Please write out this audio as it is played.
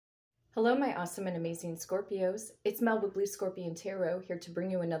Hello, my awesome and amazing Scorpios. It's Mel with Blue Scorpion Tarot here to bring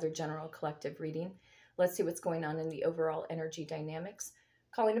you another general collective reading. Let's see what's going on in the overall energy dynamics.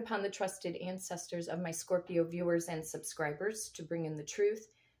 Calling upon the trusted ancestors of my Scorpio viewers and subscribers to bring in the truth,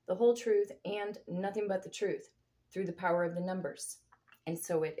 the whole truth, and nothing but the truth through the power of the numbers. And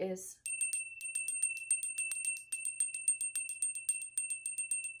so it is.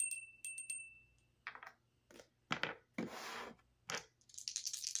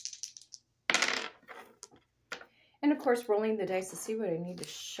 And of course, rolling the dice to see what I need to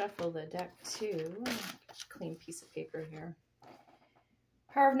shuffle the deck to. Clean piece of paper here.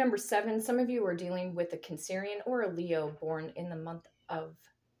 Power of number 7. Some of you are dealing with a Cancerian or a Leo born in the month of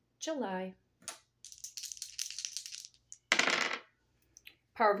July.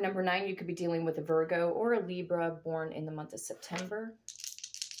 Power of number 9. You could be dealing with a Virgo or a Libra born in the month of September.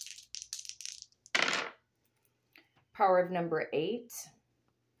 Power of number 8.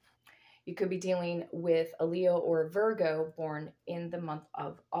 You could be dealing with a Leo or a Virgo born in the month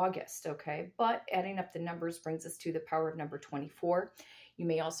of August, okay? But adding up the numbers brings us to the power of number 24. You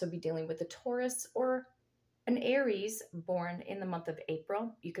may also be dealing with a Taurus or an Aries born in the month of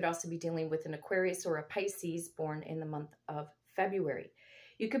April. You could also be dealing with an Aquarius or a Pisces born in the month of February.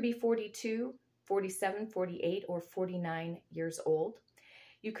 You could be 42, 47, 48, or 49 years old.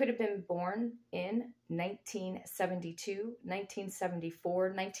 You could have been born in 1972, 1974,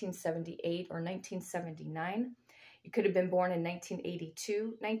 1978, or 1979. You could have been born in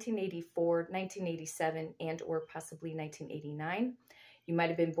 1982, 1984, 1987, and or possibly 1989. You might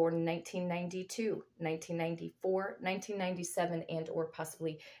have been born in 1992, 1994, 1997, and or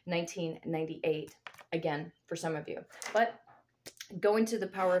possibly 1998. Again, for some of you. But going to the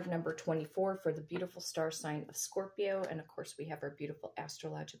power of number 24 for the beautiful star sign of Scorpio. And of course, we have our beautiful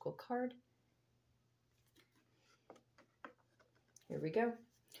astrological card. Here we go.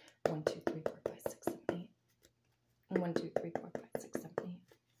 1, 2, 3, 4, 5, 6, 7, 8. 1, 2, 3, 4, 5, 6, 7, 8.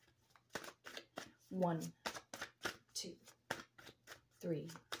 1, 2, 3,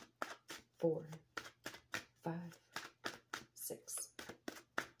 4, 5, 6,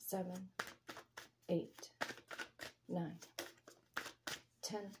 7, 8, 9.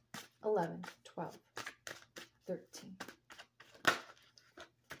 10, 11, 12, 13,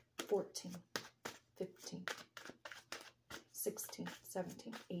 14, 15, 16,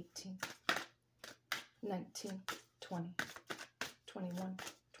 17, 18, 19, 20, 21,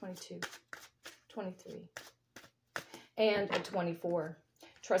 22, 23, and a 24.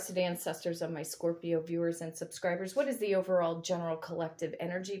 Trusted ancestors of my Scorpio viewers and subscribers, what is the overall general collective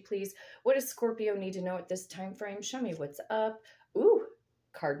energy, please? What does Scorpio need to know at this time frame? Show me what's up. Ooh.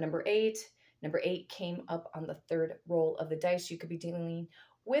 Card number 8. Number 8 came up on the third roll of the dice. You could be dealing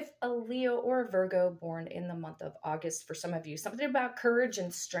with a Leo or a Virgo born in the month of August for some of you. Something about courage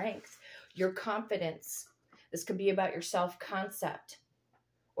and strength, your confidence. This could be about your self-concept,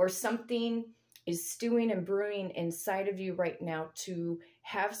 or something is stewing and brewing inside of you right now to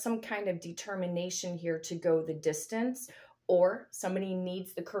have some kind of determination here to go the distance, or somebody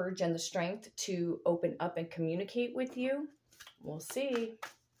needs the courage and the strength to open up and communicate with you. We'll see.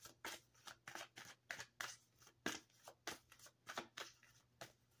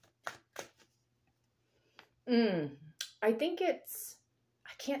 I think it's,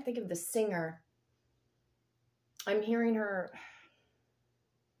 I can't think of the singer. I'm hearing her.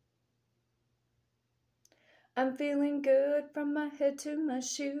 I'm feeling good from my head to my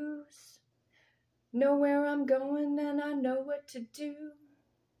shoes. Know where I'm going and I know what to do.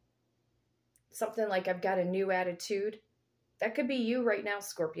 Something like I've got a new attitude. That could be you right now,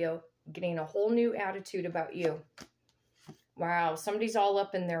 Scorpio, getting a whole new attitude about you. Wow, somebody's all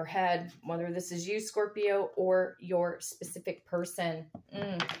up in their head, whether this is you, Scorpio, or your specific person.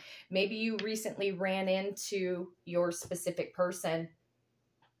 Maybe you recently ran into your specific person.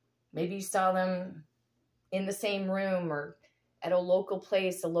 Maybe you saw them in the same room or at a local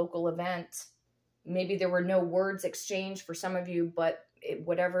place, a local event. Maybe there were no words exchanged for some of you, but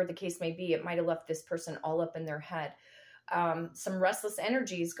whatever the case may be, it might have left this person all up in their head. Some restless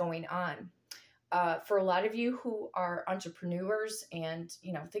energies going on. For a lot of you who are entrepreneurs and,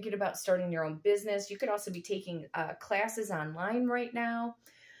 you know, thinking about starting your own business, you could also be taking classes online right now.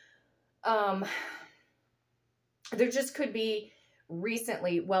 There just could be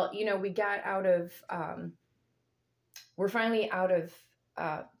recently, well, you know, we got out of, we're finally out of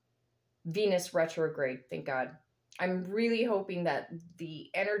Venus retrograde, thank God. I'm really hoping that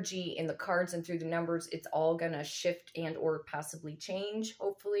the energy in the cards and through the numbers, it's all going to shift and or possibly change,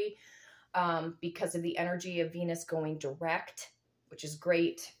 hopefully, because of the energy of Venus going direct, which is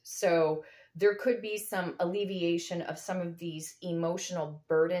great. So there could be some alleviation of some of these emotional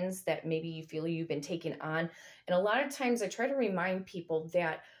burdens that maybe you feel you've been taking on. And a lot of times I try to remind people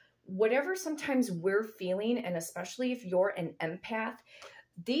that whatever sometimes we're feeling, and especially if you're an empath,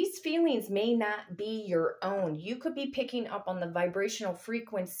 these feelings may not be your own. You could be picking up on the vibrational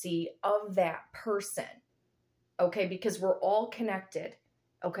frequency of that person, okay? Because we're all connected,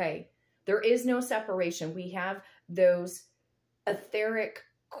 okay? There is no separation. We have those etheric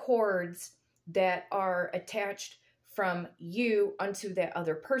cords that are attached from you unto that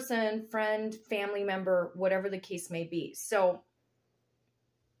other person, friend, family member, whatever the case may be. So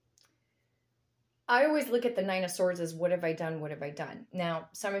I always look at the Nine of Swords as what have I done? What have I done? Now,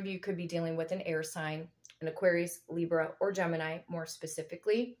 some of you could be dealing with an air sign, an Aquarius, Libra, or Gemini, more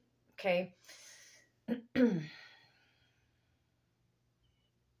specifically, okay?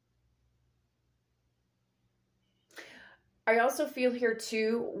 I also feel here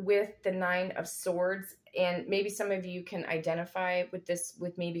too with the Nine of Swords, and maybe some of you can identify with this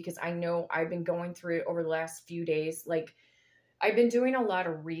with me because I know I've been going through it over the last few days. Like, I've been doing a lot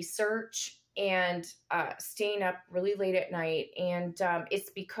of research and staying up really late at night. And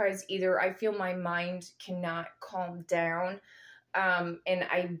it's because either I feel my mind cannot calm down, and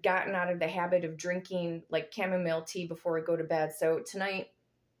I've gotten out of the habit of drinking like chamomile tea before I go to bed. So tonight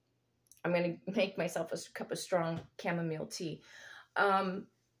I'm going to make myself a cup of strong chamomile tea.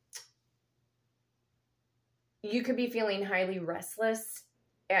 You could be feeling highly restless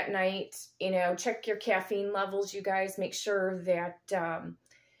at night. You know, check your caffeine levels, you guys. Make sure that,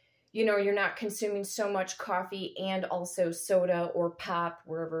 you know, you're not consuming so much coffee and also soda or pop,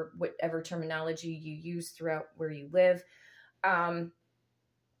 whatever terminology you use throughout where you live. I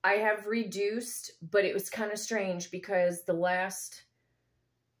have reduced, but it was kind of strange because the last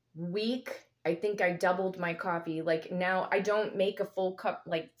week, I think I doubled my coffee. Like, now I don't make a full cup,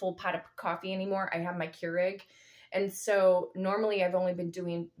 like full pot of coffee anymore. I have my Keurig. And so normally I've only been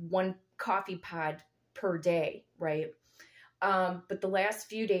doing 1 coffee pod per day, right? But the last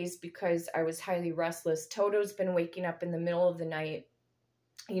few days, because I was highly restless, Toto's been waking up in the middle of the night.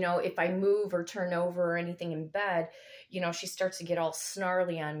 You know, if I move or turn over or anything in bed, you know, she starts to get all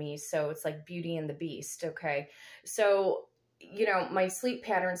snarly on me. So it's like Beauty and the Beast, okay? So, you know, my sleep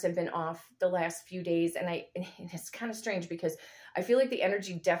patterns have been off the last few days, and it's kind of strange because I feel like the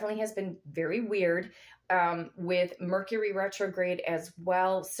energy definitely has been very weird, with Mercury retrograde as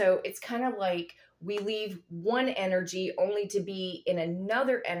well. So it's kind of like we leave one energy only to be in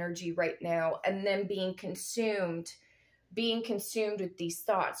another energy right now, and then being consumed with these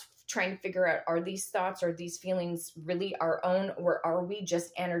thoughts, trying to figure out, are these thoughts, are these feelings really our own, or are we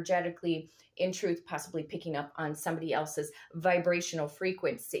just energetically, in truth, possibly picking up on somebody else's vibrational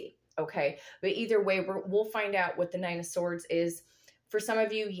frequency, okay? But either way, we'll find out what the Nine of Swords is. For some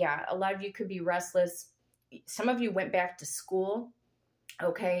of you, yeah, a lot of you could be restless. Some of you went back to school,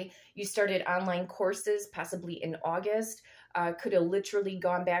 okay? You started online courses, possibly in August. Could have literally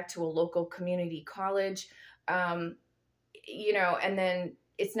gone back to a local community college, you know, and then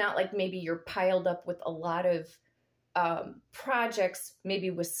it's not like maybe you're piled up with a lot of projects,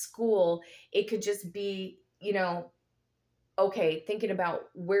 maybe with school. It could just be, you know, okay, thinking about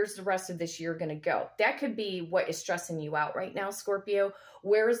where's the rest of this year going to go. That could be what is stressing you out right now, Scorpio.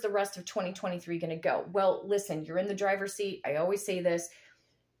 Where is the rest of 2023 going to go? Well, listen, you're in the driver's seat. I always say this.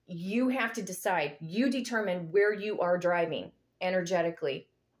 You have to decide. You determine where you are driving energetically.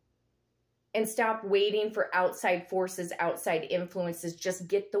 And stop waiting for outside forces, outside influences. Just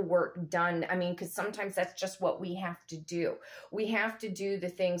get the work done. I mean, because sometimes that's just what we have to do. We have to do the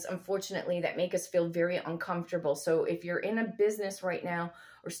things, unfortunately, that make us feel very uncomfortable. So if you're in a business right now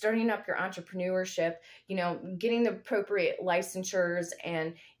or starting up your entrepreneurship, you know, getting the appropriate licensures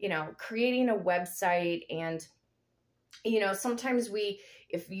and, you know, creating a website. And, you know, sometimes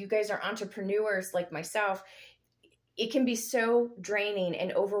if you guys are entrepreneurs like myself, it can be so draining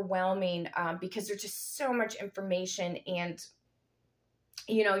and overwhelming because there's just so much information, and,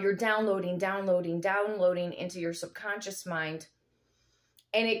 you know, you're downloading into your subconscious mind.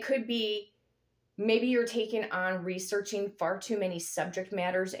 And it could be maybe you're taking on researching far too many subject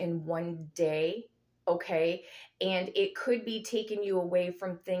matters in one day, okay? And it could be taking you away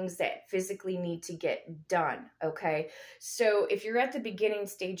from things that physically need to get done, okay? So if you're at the beginning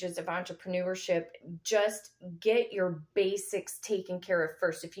stages of entrepreneurship, just get your basics taken care of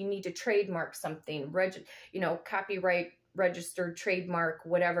first. If you need to trademark something, you know, copyright, registered, trademark,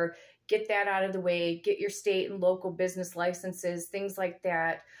 whatever, get that out of the way. Get your state and local business licenses, things like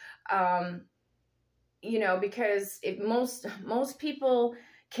that. You know, because most people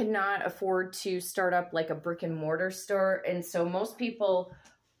cannot afford to start up like a brick and mortar store. And so most people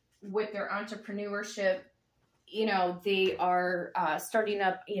with their entrepreneurship, you know, they are starting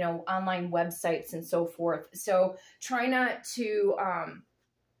up, you know, online websites and so forth. So try not to,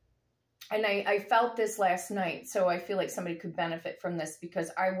 and I felt this last night, so I feel like somebody could benefit from this, because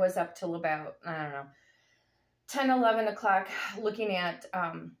I was up till about, I don't know, 10, 11 o'clock looking at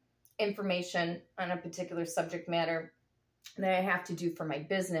information on a particular subject matter that I have to do for my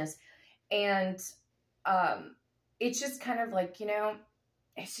business. And it's just kind of like, you know,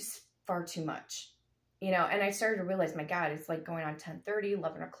 it's just far too much, you know. And I started to realize, my God, it's like going on 10:30,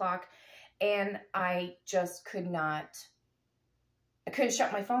 11 o'clock. And I just I couldn't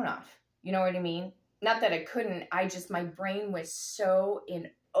shut my phone off. You know what I mean? Not that I couldn't, my brain was so in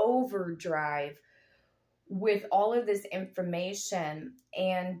overdrive with all of this information,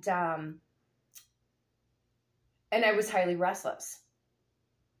 and I was highly restless.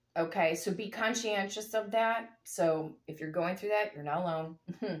 Okay, so be conscientious of that. So if you're going through that, you're not alone.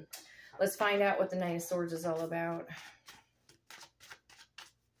 Let's find out what the Nine of Swords is all about.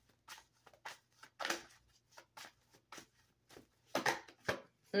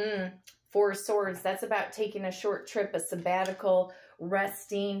 Four of Swords, that's about taking a short trip, a sabbatical,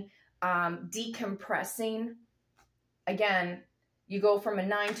 resting, decompressing. Again, you go from a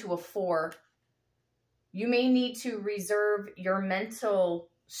 9 to a 4. You may need to reserve your mental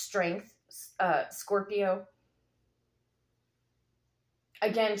strength, Scorpio.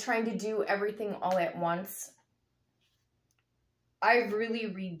 Again, trying to do everything all at once. I've really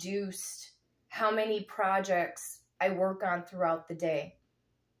reduced how many projects I work on throughout the day.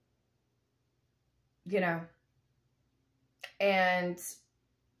 You know, and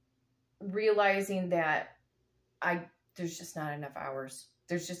realizing that there's just not enough hours.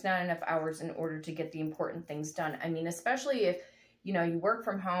 There's just not enough hours in order to get the important things done. I mean, especially if, you know, you work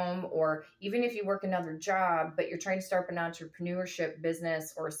from home, or even if you work another job, but you're trying to start an entrepreneurship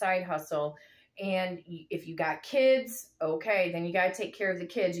business or a side hustle. And if you got kids, okay, then you got to take care of the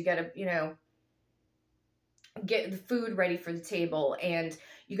kids. You got to, you know, get the food ready for the table, and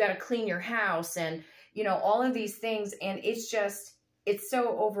you got to clean your house, and, you know, all of these things. And it's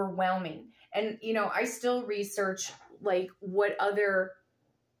so overwhelming. And, you know, I still research like what other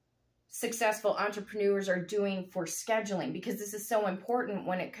successful entrepreneurs are doing for scheduling, because this is so important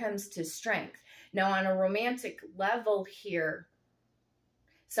when it comes to strength. Now, on a romantic level here,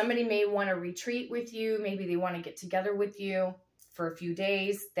 somebody may want to retreat with you. Maybe they want to get together with you for a few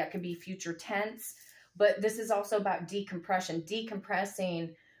days. That could be future tense. But this is also about decompression,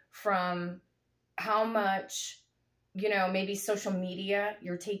 decompressing from how much, you know, maybe social media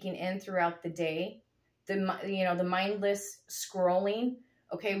you're taking in throughout the day, you know, the mindless scrolling.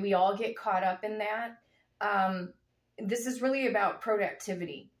 Okay, we all get caught up in that. This is really about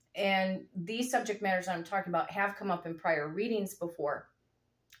productivity. And these subject matters I'm talking about have come up in prior readings before.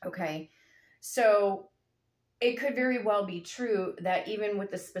 Okay, so it could very well be true that even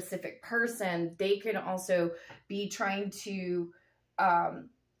with a specific person, they could also be trying to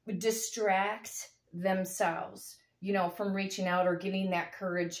distract themselves, you know, from reaching out or getting that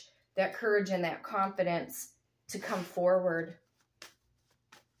courage and that confidence to come forward.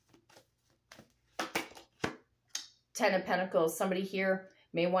 10 of Pentacles, somebody here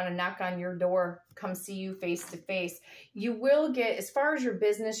may want to knock on your door, come see you face to face. You will get, as far as your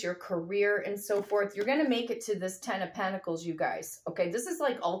business, your career, and so forth, you're going to make it to this 10 of Pentacles, you guys. Okay, this is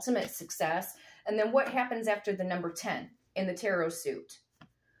like ultimate success. And then what happens after the number 10 in the tarot suit?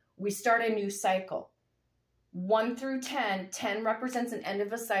 We start a new cycle. 1 through 10, 10 represents an end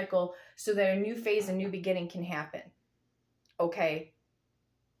of a cycle so that a new phase, a new beginning can happen. Okay?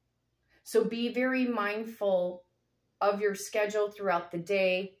 So be very mindful of your schedule throughout the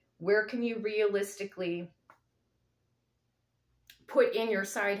day. Where can you realistically put in your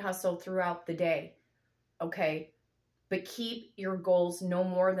side hustle throughout the day? Okay? But keep your goals no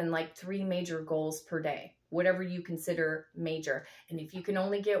more than like 3 major goals per day, whatever you consider major. And if you can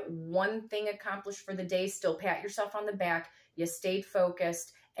only get one thing accomplished for the day, still pat yourself on the back. You stayed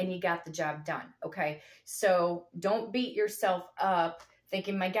focused and you got the job done. Okay? So don't beat yourself up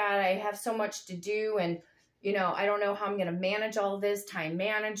thinking, my God, I have so much to do, and you know, I don't know how I'm going to manage all this, time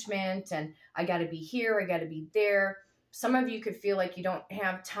management, and I got to be here, I got to be there. Some of you could feel like you don't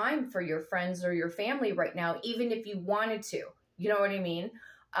have time for your friends or your family right now, even if you wanted to. You know what I mean?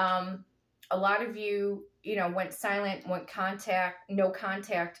 A lot of you, you know, went silent, no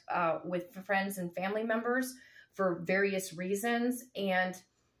contact with friends and family members for various reasons. And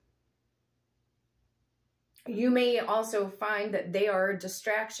you may also find that they are a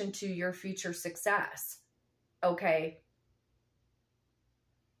distraction to your future success. Okay,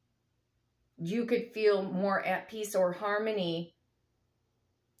 you could feel more at peace or harmony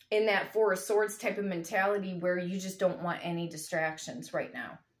in that Four of Swords type of mentality where you just don't want any distractions right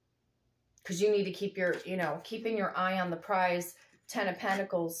now. Because you need to keep your, you know, keeping your eye on the prize. 10 of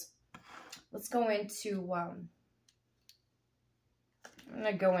Pentacles. Let's go into, I'm going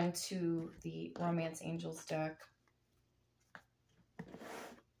to go into the Romance Angels deck.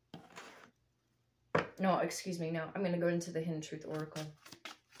 No, excuse me, no. I'm going to go into the Hidden Truth Oracle.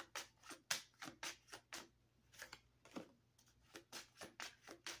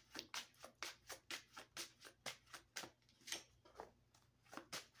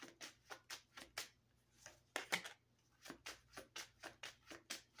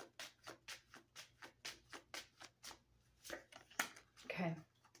 Okay.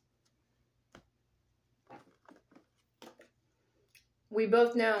 We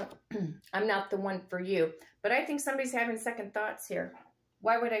both know I'm not the one for you, but I think somebody's having second thoughts here.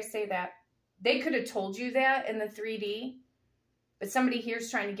 Why would I say that? They could have told you that in the 3D, but somebody here is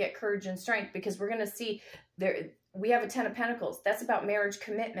trying to get courage and strength, because we're going to see there. We have a 10 of Pentacles. That's about marriage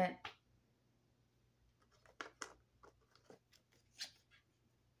commitment.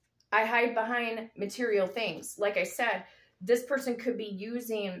 I hide behind material things. Like I said, this person could be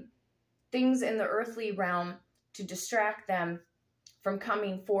using things in the earthly realm to distract them from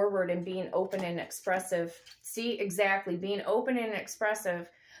coming forward and being open and expressive. See, exactly, being open and expressive.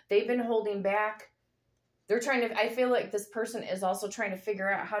 They've been holding back. They're trying to, I feel like this person is also trying to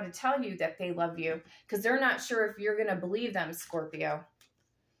figure out how to tell you that they love you, because they're not sure if you're going to believe them, Scorpio.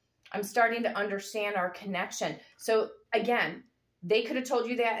 I'm starting to understand our connection. So again, they could have told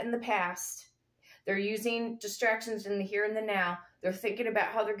you that in the past. They're using distractions in the here and the now. They're thinking about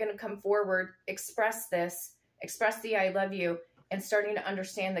how they're going to come forward, express this, express the I love you, and starting to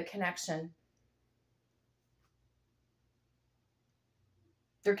understand the connection.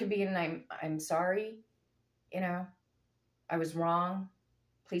 There could be an I'm sorry, you know, I was wrong.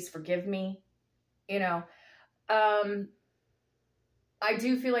 Please forgive me. You know, I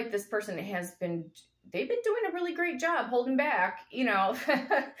do feel like this person has been, they've been doing a really great job holding back, you know.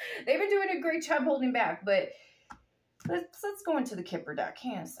 They've been doing a great job holding back, but let's go into the Kipper deck.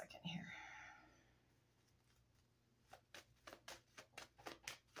 Hang on a second here.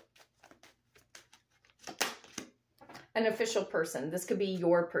 An official person. This could be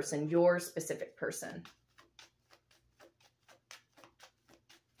your person, your specific person.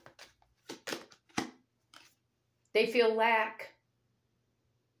 They feel lack.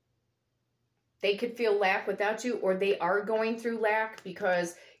 They could feel lack without you, or they are going through lack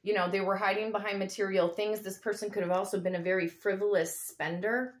because, you know, they were hiding behind material things. This person could have also been a very frivolous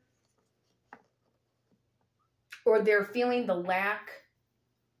spender. Or they're feeling the lack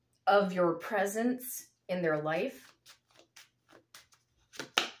of your presence in their life.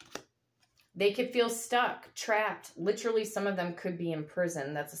 They could feel stuck, trapped. Literally, some of them could be in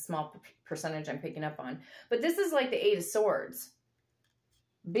prison. That's a small percentage I'm picking up on. But this is like the 8 of Swords.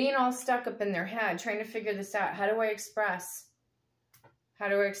 Being all stuck up in their head, trying to figure this out. How do I express? How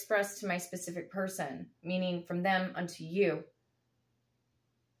do I express to my specific person? Meaning from them unto you.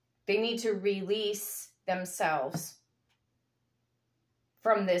 They need to release themselves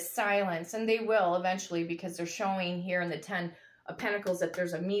from this silence. And they will eventually, because they're showing here in the 10 of Pentacles that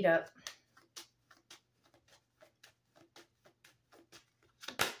there's a meetup.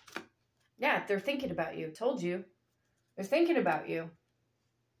 Yeah, they're thinking about you. Told you. They're thinking about you.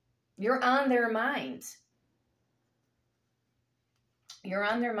 You're on their mind. You're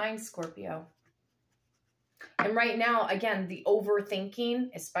on their mind, Scorpio. And right now, again, the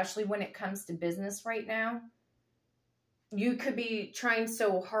overthinking, especially when it comes to business right now, you could be trying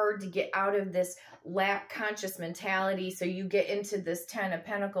so hard to get out of this lack conscious mentality. So you get into this 10 of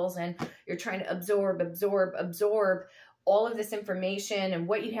Pentacles and you're trying to absorb all of this information and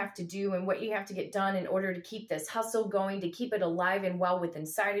what you have to do and what you have to get done in order to keep this hustle going, to keep it alive and well within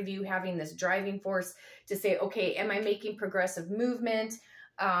inside of you, having this driving force to say, okay, am I making progressive movement?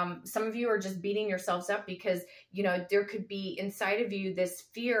 Some of you are just beating yourselves up because, you know, there could be inside of you this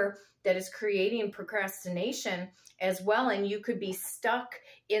fear that is creating procrastination as well. And you could be stuck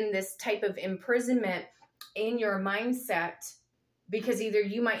in this type of imprisonment in your mindset because either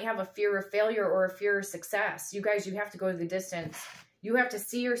you might have a fear of failure or a fear of success. You guys, you have to go the distance. You have to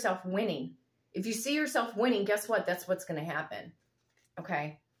see yourself winning. If you see yourself winning, guess what? That's what's going to happen.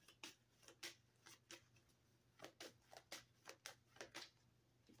 Okay.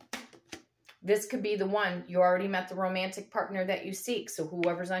 This could be the one. You already met the romantic partner that you seek. So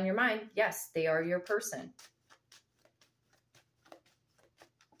whoever's on your mind, yes, they are your person.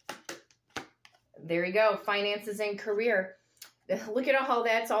 There you go. Finances and career. Look at how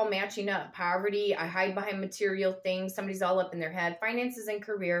that's all matching up. Poverty, I hide behind material things. Somebody's all up in their head. Finances and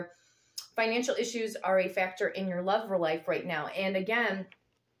career. Financial issues are a factor in your love life right now. And again,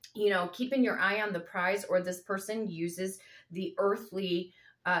 you know, keeping your eye on the prize, or this person uses the earthly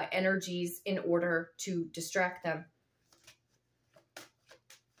energies in order to distract them.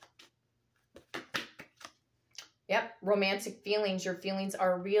 Yep, romantic feelings. Your feelings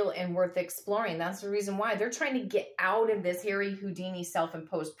are real and worth exploring. That's the reason why they're trying to get out of this Harry Houdini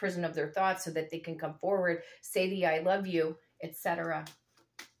self-imposed prison of their thoughts so that they can come forward, say the I love you, etc.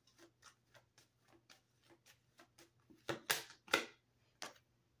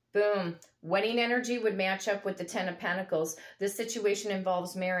 Boom. Wedding energy would match up with the Ten of Pentacles. This situation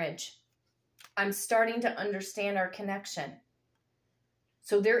involves marriage. I'm starting to understand our connection.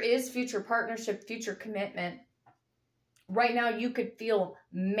 So there is future partnership, future commitment. Right now, you could feel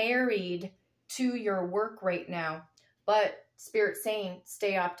married to your work right now. But Spirit's saying,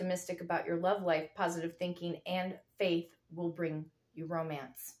 stay optimistic about your love life. Positive thinking and faith will bring you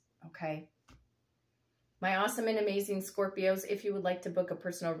romance. Okay? My awesome and amazing Scorpios, if you would like to book a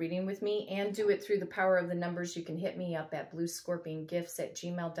personal reading with me and do it through the power of the numbers, you can hit me up at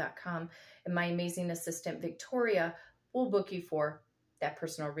bluescorpiongifts@gmail.com. And my amazing assistant, Victoria, will book you for that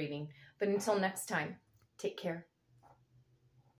personal reading. But until next time, take care.